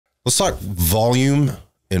Let's talk volume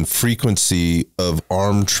and frequency of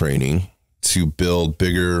arm training to build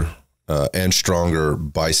bigger and stronger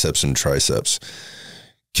biceps and triceps.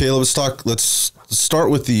 Caleb, let's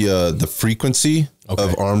start with the frequency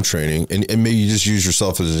of arm training, and maybe you just use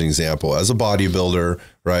yourself as an example. As a bodybuilder,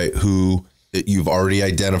 right, who you've already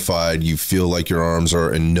identified, you feel like your arms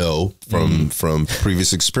are from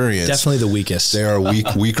previous experience. Definitely the weakest. They are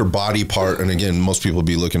a weaker body part. And again, most people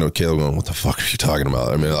be looking at Caleb going, what the fuck are you talking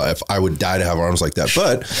about? I mean, if I would die to have arms like that,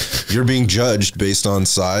 but you're being judged based on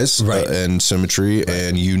size and symmetry.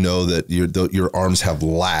 And you know that your arms have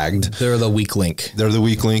lagged. They're the weak link. They're the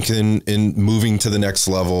weak link in moving to the next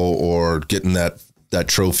level or getting that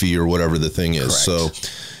trophy or whatever the thing is. Correct.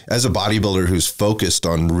 So as a bodybuilder who's focused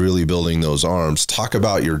on really building those arms, talk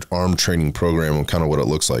about your arm training program and kind of what it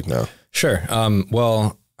looks like now. Sure.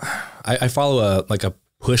 Well, I follow a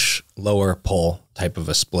push, lower, pull type of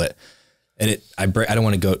a split. And I don't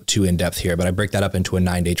want to go too in depth here, but I break that up into a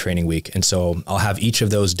 9-day training week. And so I'll have each of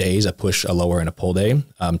those days, a push, a lower, and a pull day,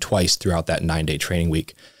 twice throughout that 9-day training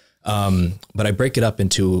week. But I break it up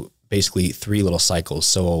into basically 3 little cycles.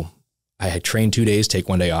 So I train 2 days, take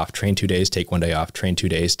 1 day off, train 2 days, take 1 day off, train 2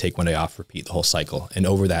 days, take 1 day off, repeat the whole cycle. And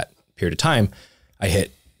over that period of time, I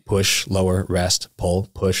hit push, lower, rest, pull,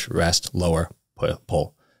 push, rest, lower,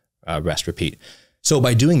 pull, rest, repeat. So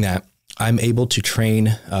by doing that, I'm able to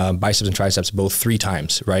train biceps and triceps both 3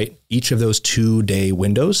 times, right? Each of those 2-day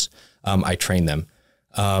windows, I train them.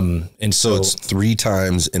 And so it's 3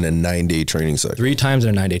 times in a 9-day training cycle. 3 times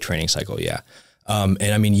in a 9-day training cycle. Yeah. And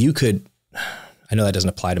I mean, I know that doesn't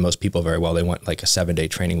apply to most people very well. They want like a 7-day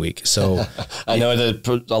training week. So I know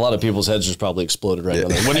that a lot of people's heads just probably exploded right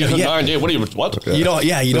now. What are you 9 days? What are you? What? Okay.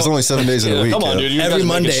 There's only 7 days in a week. Come on, dude. Every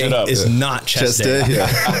Monday is not chest day.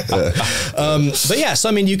 But yeah, so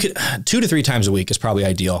I mean, you could 2 to 3 times a week is probably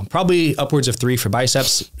ideal. Probably upwards of 3 for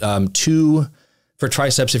biceps, 2 for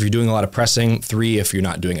triceps if you're doing a lot of pressing, 3 if you're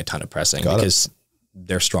not doing a ton of pressing because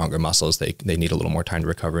they're stronger muscles. They need a little more time to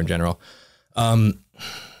recover in general.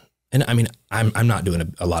 And I mean, I'm not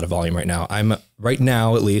doing a lot of volume right now. I'm right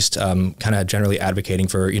now, at least, kind of generally advocating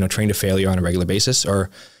for, train to failure on a regular basis.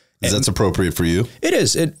 That's appropriate for you? It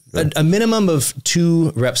is. A minimum of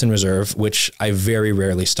 2 reps in reserve, which I very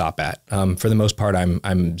rarely stop at. For the most part,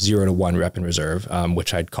 I'm 0 to 1 rep in reserve,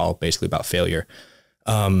 which I'd call basically about failure.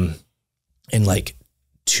 And like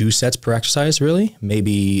 2 sets per exercise, really,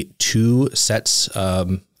 maybe 2 sets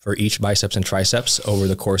for each biceps and triceps over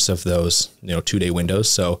the course of those 2-day windows.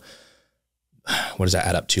 So what does that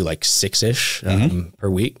add up to? Like 6-ish per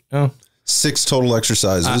week? Oh, 6 total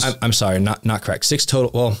exercises. I'm sorry, not correct. 6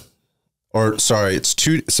 total. Well, or sorry, it's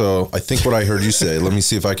 2. So I think what I heard you say, let me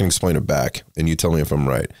see if I can explain it back and you tell me if I'm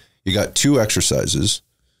right. You got 2 exercises,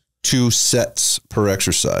 2 sets per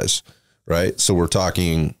exercise, right? So we're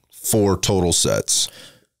talking 4 total sets.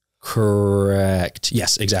 Correct.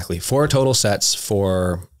 Yes, exactly. 4 total sets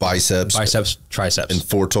for biceps, triceps, and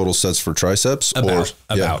 4 total sets for triceps. About.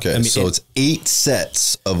 Okay. I mean, so it's 8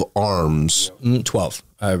 sets of arms. 12,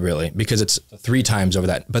 really, because it's 3 times over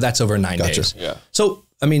that, but that's over 9 days. Yeah. So,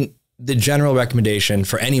 I mean, the general recommendation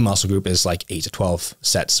for any muscle group is like 8 to 12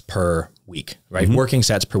 sets per week, right? Working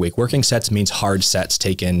sets per week. Working sets means hard sets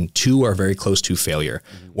taken to or very close to failure.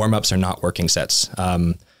 Warm-ups are not working sets.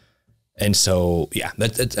 And so, yeah,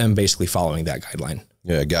 I'm basically following that guideline.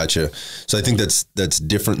 Yeah, gotcha. So I think that's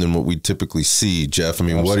different than what we typically see, Jeff. I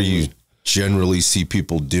mean, Absolutely. What do you generally see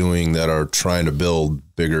people doing that are trying to build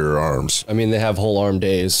bigger arms? I mean, they have whole arm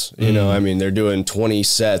days. I mean, they're doing 20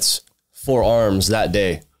 sets for arms that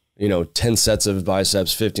day. 10 sets of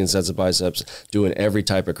biceps, 15 sets of biceps, doing every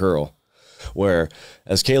type of curl. Where,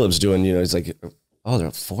 as Caleb's doing, he's like, oh,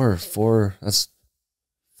 they're four. That's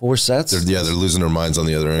 4 sets. They're losing their minds on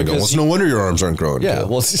the other end. Well, it's no wonder your arms aren't growing. Yeah,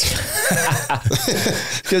 well,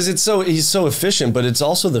 because he's so efficient, but it's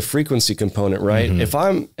also the frequency component, right? If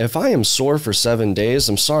I am sore for 7 days,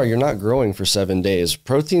 I'm sorry, you're not growing for 7 days.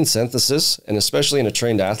 Protein synthesis, and especially in a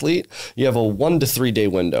trained athlete, you have a 1 to 3 day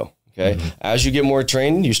window. Okay, as you get more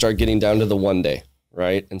trained, you start getting down to the 1 day,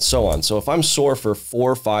 right, and so on. So if I'm sore for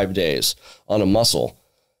 4 or 5 days on a muscle,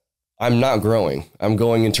 I'm not growing. I'm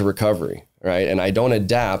going into recovery. Right. And I don't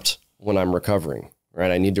adapt when I'm recovering, right?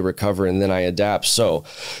 I need to recover and then I adapt. So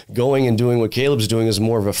going and doing what Caleb's doing is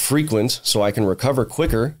more of a frequent, so I can recover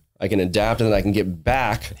quicker. I can adapt and then I can get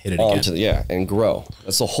back onto and grow.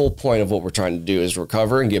 That's the whole point of what we're trying to do is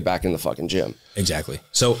recover and get back in the fucking gym. Exactly.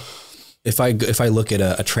 So if I look at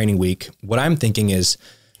a training week, what I'm thinking is,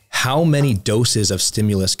 how many doses of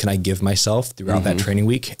stimulus can I give myself throughout that training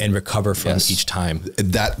week and recover from each time?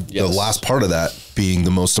 The last part of that being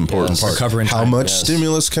the most important part. Recover in How time. much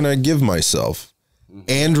stimulus can I give myself?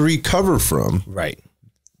 and recover from. Right.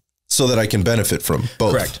 So that I can benefit from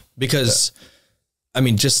both. Correct. Because I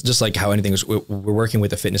mean, just like how anything is, we're working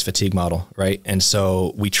with a fitness fatigue model, right? And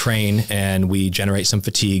so we train and we generate some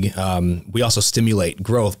fatigue. We also stimulate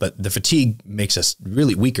growth, but the fatigue makes us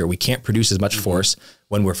really weaker. We can't produce as much force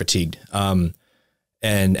when we're fatigued.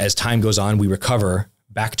 And as time goes on, we recover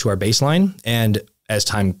back to our baseline. And as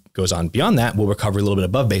time goes on beyond that, we'll recover a little bit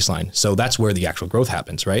above baseline. So that's where the actual growth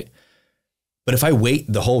happens, right? But if I wait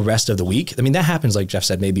the whole rest of the week, I mean, that happens, like Jeff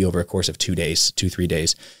said, maybe over a course of 3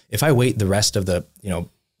 days. If I wait the rest of the, 4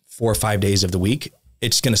 or 5 days of the week,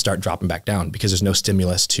 it's going to start dropping back down because there's no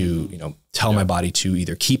stimulus to, tell my body to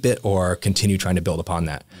either keep it or continue trying to build upon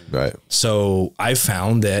that. Right. So I've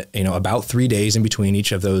found that, about 3 days in between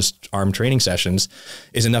each of those arm training sessions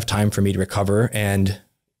is enough time for me to recover and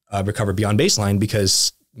recover beyond baseline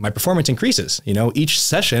because my performance increases, each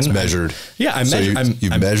session. It's measured.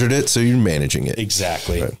 You've measured it, so you're managing it.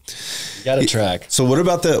 Exactly. Right. You got to track. So what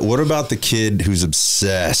about the kid who's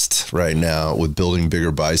obsessed right now with building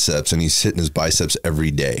bigger biceps and he's hitting his biceps every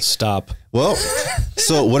day? Stop. Well,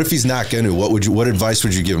 so what if he's not going to? What advice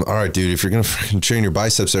would you give him? All right, dude, if you're going to train your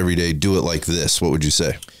biceps every day, do it like this. What would you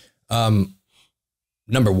say?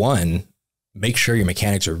 Number one, make sure your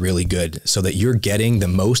mechanics are really good so that you're getting the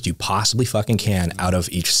most you possibly fucking can out of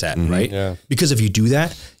each set, right? Yeah. Because if you do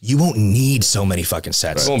that, you won't need so many fucking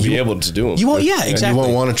sets. You won't be able to do them. You won't, exactly. You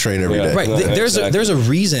won't want to train every day. Right. There's a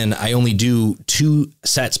reason I only do 2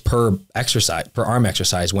 sets per arm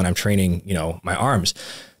exercise when I'm training, my arms.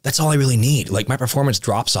 That's all I really need. Like my performance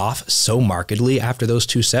drops off so markedly after those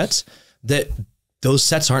 2 sets that those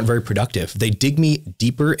sets aren't very productive. They dig me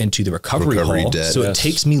deeper into the recovery hole. Debt. So it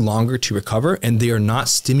takes me longer to recover and they are not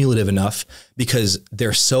stimulative enough because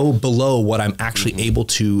they're so below what I'm actually able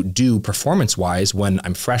to do performance wise when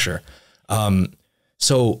I'm fresher.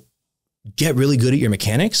 So get really good at your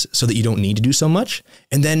mechanics so that you don't need to do so much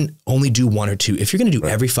and then only do 1 or 2. If you're going to do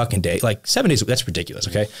every fucking day, like 7 days, that's ridiculous.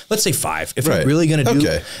 Okay. Let's say 5. If you're really going to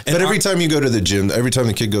do, but every time you go to the gym, every time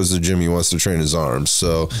the kid goes to the gym, he wants to train his arms.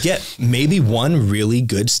 So get maybe 1 really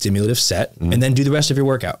good stimulative set and then do the rest of your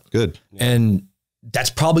workout. Good. And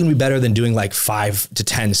that's probably gonna be better than doing like 5 to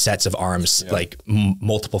 10 sets of arms, like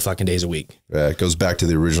multiple fucking days a week. Yeah, it goes back to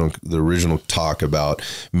the original talk about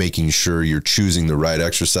making sure you're choosing the right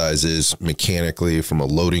exercises mechanically from a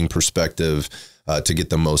loading perspective to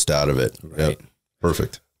get the most out of it. Right. Yep.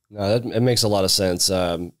 Perfect. No, it makes a lot of sense.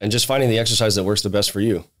 And just finding the exercise that works the best for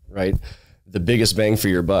you, right? The biggest bang for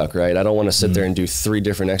your buck, right? I don't want to sit there and do 3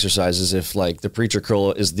 different exercises. If like the preacher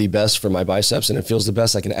curl is the best for my biceps and it feels the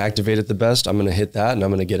best, I can activate it the best. I'm going to hit that and I'm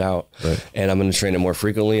going to get out and I'm going to train it more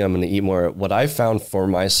frequently. I'm going to eat more. What I found for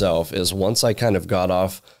myself is once I kind of got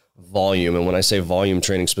off volume, and when I say volume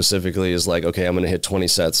training specifically is like, okay, I'm going to hit 20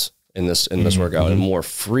 sets in this workout and more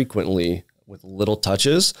frequently with little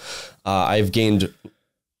touches, I've gained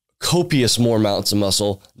copious more amounts of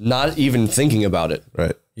muscle, not even thinking about it.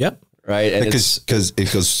 Right. Yep. Right. And because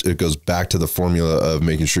it goes back to the formula of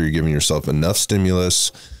making sure you're giving yourself enough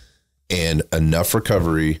stimulus and enough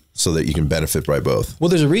recovery so that you can benefit by both. Well,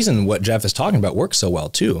 there's a reason what Jeff is talking about works so well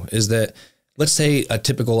too, is that let's say a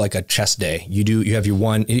typical, like a chest day, you have your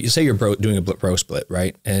one, you say you're doing a bro split,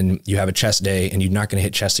 right? And you have a chest day and you're not going to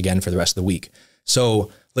hit chest again for the rest of the week.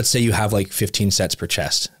 So let's say you have like 15 sets for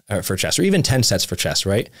chest, or even 10 sets for chest,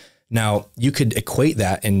 right? Now you could equate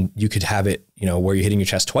that and you could have it, where you're hitting your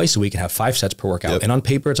chest twice a week and have 5 sets per workout. Yep. And on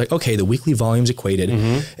paper, it's like, okay, the weekly volume's equated.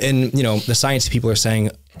 And, the science people are saying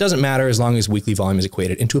it doesn't matter as long as weekly volume is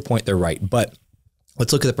equated. And to a point, they're right. But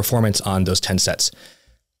let's look at the performance on those 10 sets.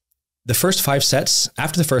 The first 5 sets,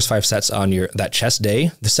 after the first 5 sets on that chest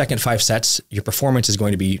day, the second 5 sets, your performance is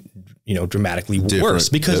going to be, dramatically worse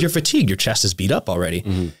because you're fatigued. Your chest is beat up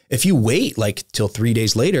already. If you wait like till 3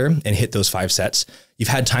 days later and hit those 5 sets, you've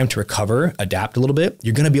had time to recover, adapt a little bit.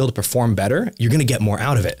 You're going to be able to perform better. You're going to get more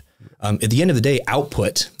out of it. At the end of the day,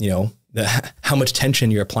 output, how much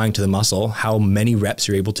tension you're applying to the muscle, how many reps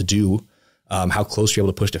you're able to do, how close you're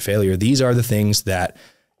able to push to failure. These are the things that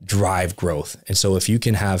drive growth. And so if you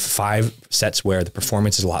can have 5 sets where the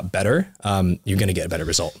performance is a lot better, you're going to get a better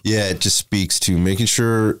result. Yeah. It just speaks to making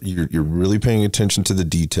sure you're really paying attention to the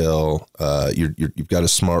detail. You've got a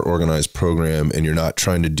smart, organized program and you're not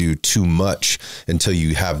trying to do too much until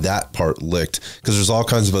you have that part licked. Because there's all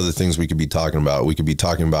kinds of other things we could be talking about. We could be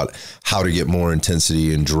talking about how to get more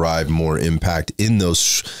intensity and drive more impact in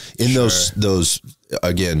those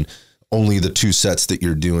again, only the 2 sets that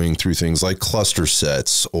you're doing through things like cluster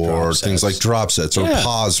sets or things like drop sets or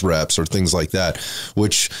pause reps or things like that,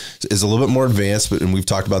 which is a little bit more advanced. And we've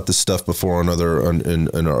talked about this stuff before in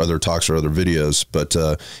our other talks or other videos. But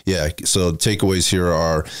so takeaways here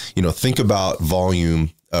are, think about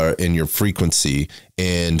volume and your frequency,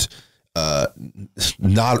 and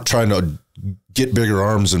not trying to get bigger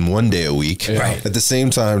arms in 1 day a week. Right. At the same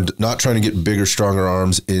time, not trying to get bigger, stronger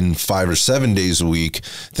arms in 5 or 7 days a week.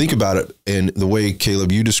 Think about it. And the way,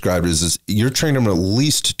 Caleb, you described it is you're training them at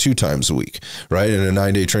least 2 times a week, right? In a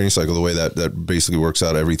 9-day training cycle, the way that basically works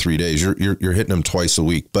out every 3 days, you're hitting them twice a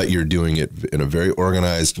week, but you're doing it in a very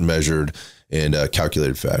organized, measured, and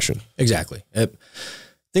calculated fashion. Exactly.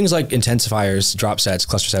 Things like intensifiers, drop sets,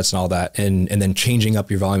 cluster sets, and all that, and then changing up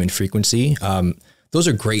your volume and frequency. Those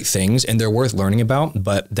are great things and they're worth learning about,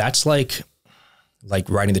 but that's like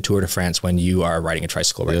riding the Tour de France when you are riding a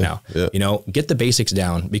tricycle right now. Yeah. Get the basics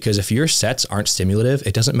down, because if your sets aren't stimulative,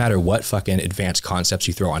 it doesn't matter what fucking advanced concepts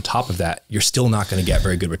you throw on top of that, you're still not going to get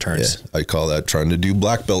very good returns. Yeah. I call that trying to do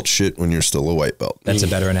black belt shit when you're still a white belt. That's a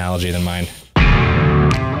better analogy than mine.